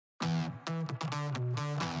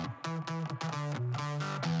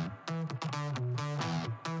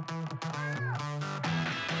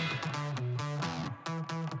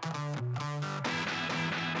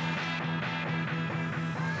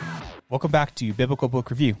Welcome back to Biblical Book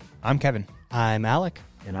Review. I'm Kevin. I'm Alec.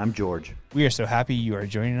 And I'm George. We are so happy you are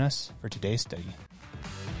joining us for today's study.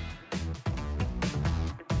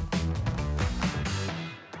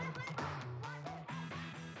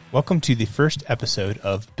 Welcome to the first episode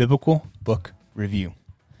of Biblical Book Review.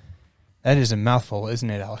 That is a mouthful, isn't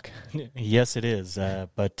it, Alec? Yes, it is.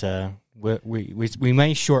 But we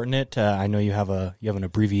may shorten it. I know you have an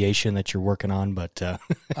abbreviation that you're working on, but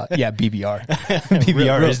yeah, BBR.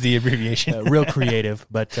 BBR is the abbreviation. Real creative,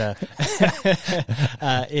 but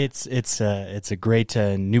it's a great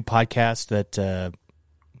new podcast that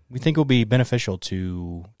we think will be beneficial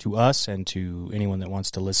to us and to anyone that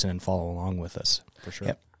wants to listen and follow along with us, for sure.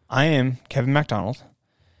 Yep. I am Kevin MacDonald.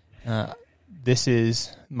 This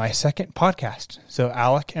is my second podcast. So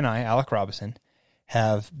Alec and I, Alec Robinson,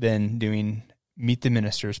 have been doing Meet the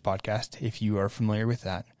Ministers podcast, if you are familiar with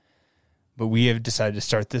that. But we have decided to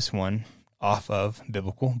start this one off of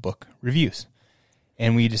Biblical Book Reviews.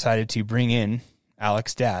 And we decided to bring in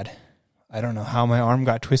Alec's dad. I don't know how my arm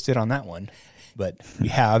got twisted on that one, but we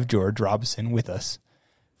have George Robinson with us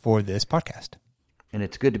for this podcast. And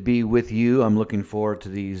it's good to be with you. I'm looking forward to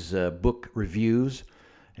these book reviews.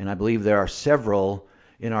 And I believe there are several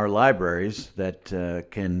in our libraries that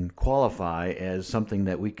can qualify as something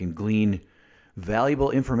that we can glean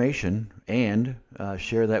valuable information and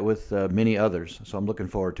share that with many others. So I'm looking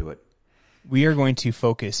forward to it. We are going to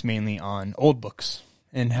focus mainly on old books.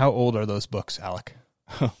 And how old are those books, Alec?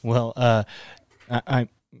 Well, I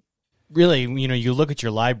really, you look at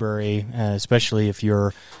your library, especially if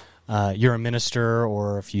you're a minister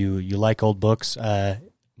or if you like old books.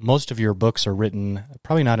 Most of your books are written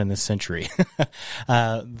probably not in this century.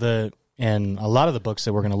 And a lot of the books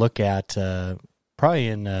that we're going to look at probably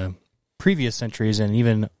in previous centuries and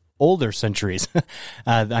even older centuries.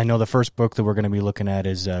 I know the first book that we're going to be looking at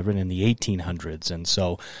is written in the 1800s. And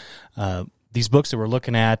so these books that we're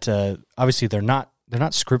looking at, obviously they're not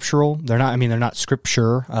scriptural. They're not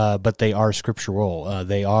scripture, but they are scriptural.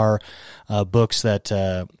 They are books that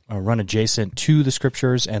run adjacent to the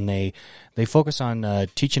scriptures, and they focus on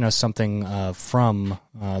teaching us something from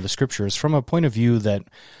the scriptures from a point of view that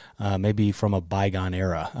maybe from a bygone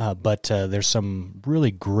era. But there's some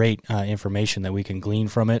really great information that we can glean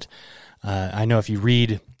from it. I know if you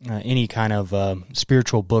read any kind of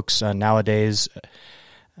spiritual books nowadays,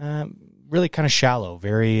 really kind of shallow,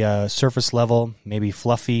 very surface level, maybe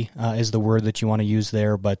fluffy is the word that you want to use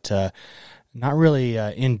there, but not really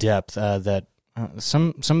in depth. That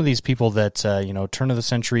some of these people that turn of the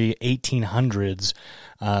century 1800s,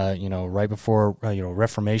 right before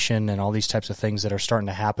Reformation and all these types of things that are starting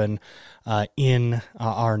to happen in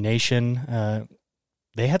our nation.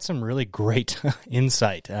 They had some really great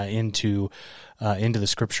insight into the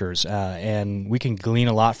scriptures, and we can glean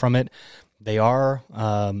a lot from it. They are,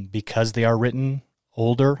 because they are written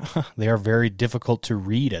older, they are very difficult to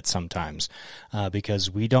read at sometimes, because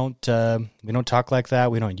we don't talk like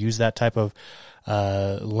that. We don't use that type of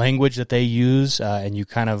language that they use, and you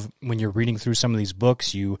kind of, when you're reading through some of these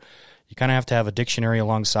books, you kind of have to have a dictionary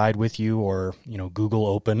alongside with you, or Google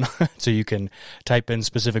open so you can type in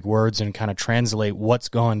specific words and kind of translate what's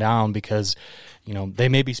going down, because they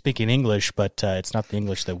may be speaking English, but it's not the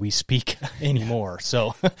English that we speak anymore.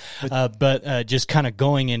 So, but just kind of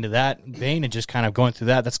going into that vein and just kind of going through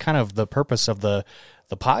that, that's kind of the purpose of the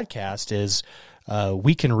podcast is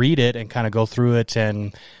we can read it and kind of go through it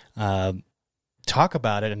and talk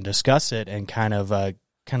about it and discuss it and kind of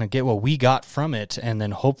get what we got from it, and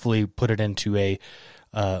then hopefully put it into a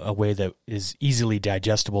way that is easily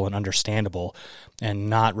digestible and understandable, and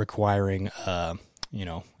not requiring a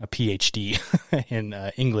PhD in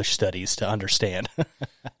English studies to understand.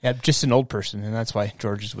 Yeah, just an old person, and that's why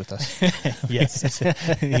George is with us. Yes,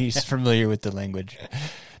 he's familiar with the language.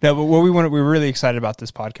 No, but we're really excited about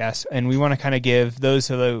this podcast, and we want to kind of give those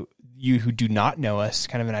of you who do not know us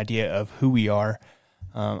kind of an idea of who we are.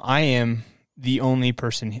 I am the only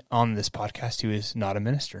person on this podcast who is not a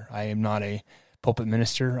minister. I am not a pulpit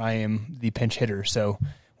minister. I am the pinch hitter. So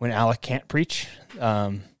when Alec can't preach,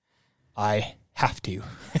 I have to.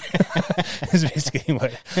 Is basically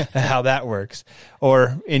how that works.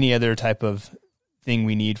 Or any other type of thing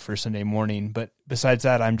we need for Sunday morning. But besides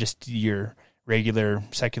that, I'm just your regular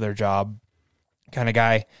secular job kind of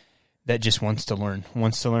guy that just wants to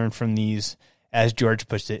learn from these, as George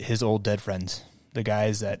puts it, his old dead friends. The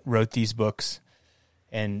guys that wrote these books,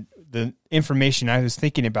 and the information I was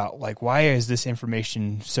thinking about, like, why is this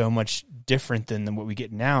information so much different than what we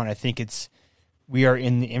get now? And I think we are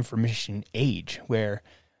in the information age where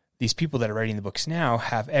these people that are writing the books now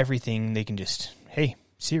have everything. They can just, hey,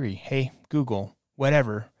 Siri, hey, Google,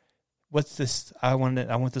 whatever, what's this? I want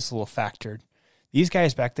this little factor. These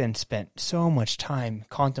guys back then spent so much time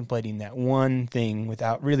contemplating that one thing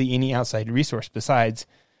without really any outside resource besides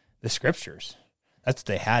the scriptures. That's what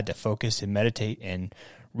they had to focus and meditate, and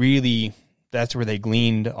really that's where they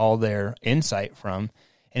gleaned all their insight from.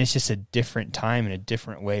 And it's just a different time and a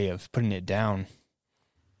different way of putting it down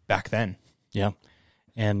back then. Yeah.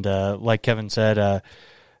 And like Kevin said,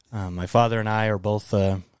 my father and I are both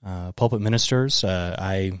pulpit ministers.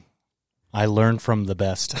 I learned from the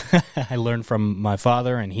best. I learned from my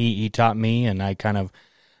father, and he taught me, and I kind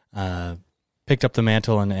of picked up the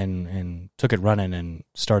mantle and took it running and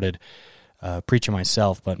started preaching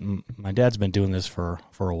myself. But my dad's been doing this for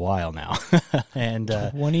a while now. And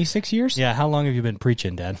 26 years? Yeah. How long have you been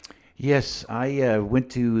preaching, Dad? Yes, I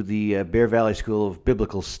went to the Bear Valley School of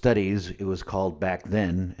Biblical Studies. It was called back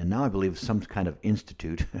then, and now I believe some kind of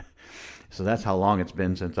institute. So that's how long it's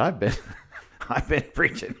been since I've been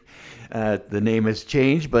preaching. The name has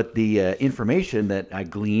changed, but the information that I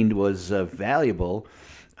gleaned was valuable.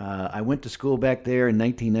 I went to school back there in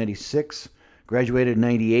 1996, graduated in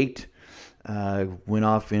 98, went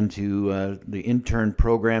off into the intern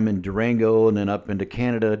program in Durango, and then up into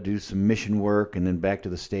Canada, do some mission work, and then back to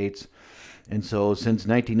the States. And so since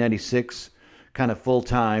 1996, kind of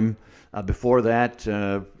full-time. Before that,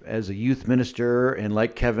 as a youth minister, and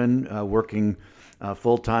like Kevin, working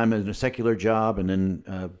full-time in a secular job, and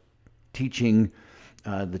then teaching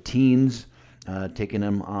the teens, taking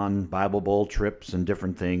them on Bible Bowl trips and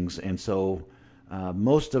different things. And so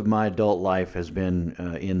most of my adult life has been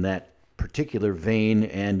in that particular vein.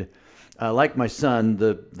 And like my son,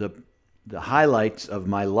 the highlights of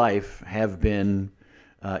my life have been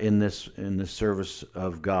in this service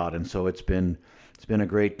of God. And so it's been a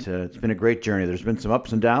great journey. There's been some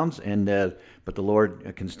ups and downs, and but the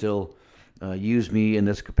Lord can still use me in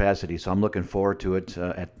this capacity. So I'm looking forward to it.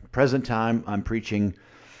 At present time, I'm preaching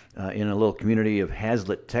in a little community of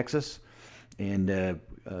Hazlet, Texas, and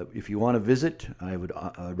if you want to visit, I would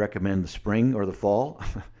recommend the spring or the fall,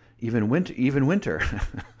 even winter.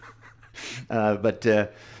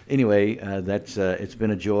 But anyway, that's it's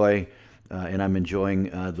been a joy. And I'm enjoying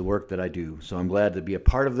the work that I do. So I'm glad to be a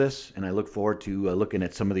part of this, and I look forward to looking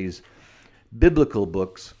at some of these biblical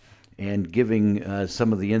books and giving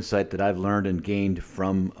some of the insight that I've learned and gained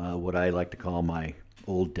from what I like to call my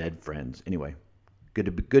old dead friends. Anyway, good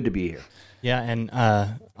to be here. Yeah, and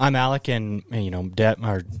I'm Alec, and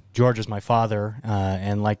George is my father,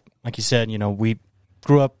 and like you said, we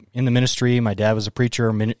grew up in the ministry. My dad was a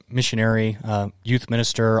preacher, missionary, youth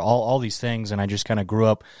minister, all these things, and I just kind of grew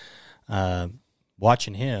up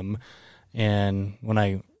watching him. And when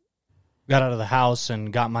I got out of the house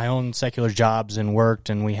and got my own secular jobs and worked,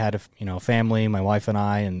 and we had a family, my wife and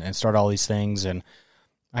I, and started all these things, and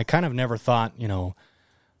I kind of never thought, I'm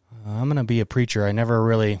going to be a preacher. I never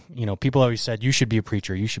really, people always said, you should be a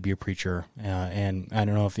preacher, and I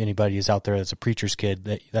don't know if anybody is out there that's a preacher's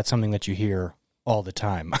kid, that's something that you hear all the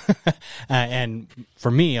time. And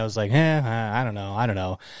for me, I was like, I don't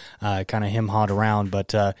know, kind of hem-hawed around,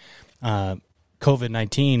 but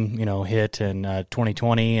COVID-19, hit in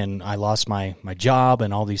 2020, and I lost my job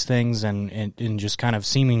and all these things, and just kind of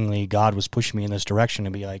seemingly God was pushing me in this direction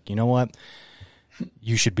to be like, you know what,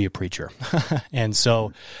 you should be a preacher. And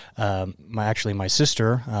so my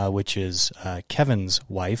sister, which is Kevin's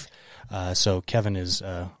wife, so Kevin is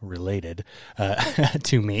related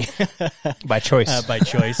to me by choice.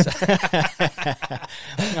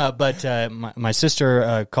 But my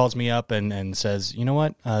sister calls me up and says, you know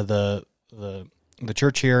what, the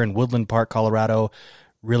church here in Woodland Park, Colorado,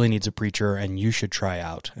 really needs a preacher, and you should try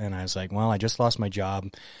out. And I was like, well, I just lost my job.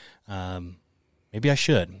 Maybe I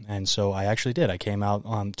should. And so I actually did. I came out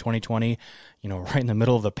on 2020, right in the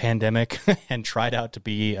middle of the pandemic, and tried out to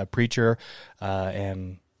be a preacher,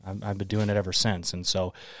 and I've been doing it ever since. And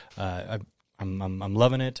so I'm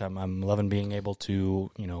loving it. I'm loving being able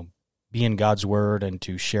to, be in God's Word and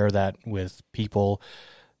to share that with people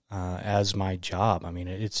as my job. I mean,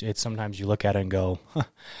 it's sometimes you look at it and go,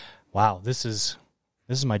 wow, this is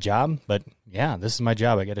my job. But yeah, this is my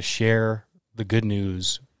job. I got to share the good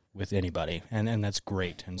news with anybody, and that's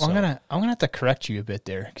great. And well, so I'm gonna have to correct you a bit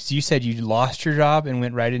there, because you said you lost your job and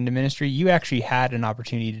went right into ministry. You actually had an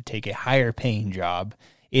opportunity to take a higher paying job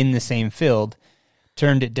in the same field,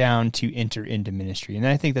 turned it down to enter into ministry. And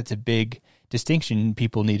I think that's a big distinction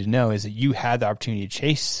people need to know, is that you had the opportunity to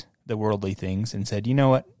chase the worldly things and said, you know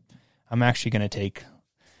what, I'm actually going to take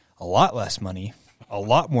a lot less money, a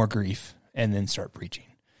lot more grief, and then start preaching.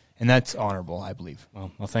 And that's honorable, I believe.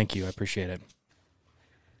 Well, thank you. I appreciate it.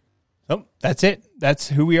 So that's it. That's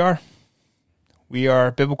who we are. We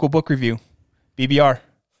are Biblical Book Review, BBR.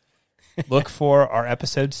 look for our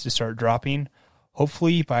episodes to start dropping,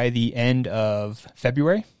 hopefully by the end of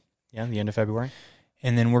February. Yeah, the end of February.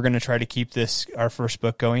 And then we're going to try to keep our first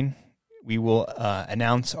book going. We will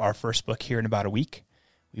announce our first book here in about a week.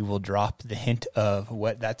 We will drop the hint of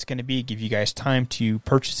what that's going to be, give you guys time to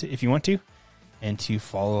purchase it if you want to, and to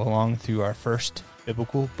follow along through our first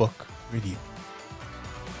biblical book review.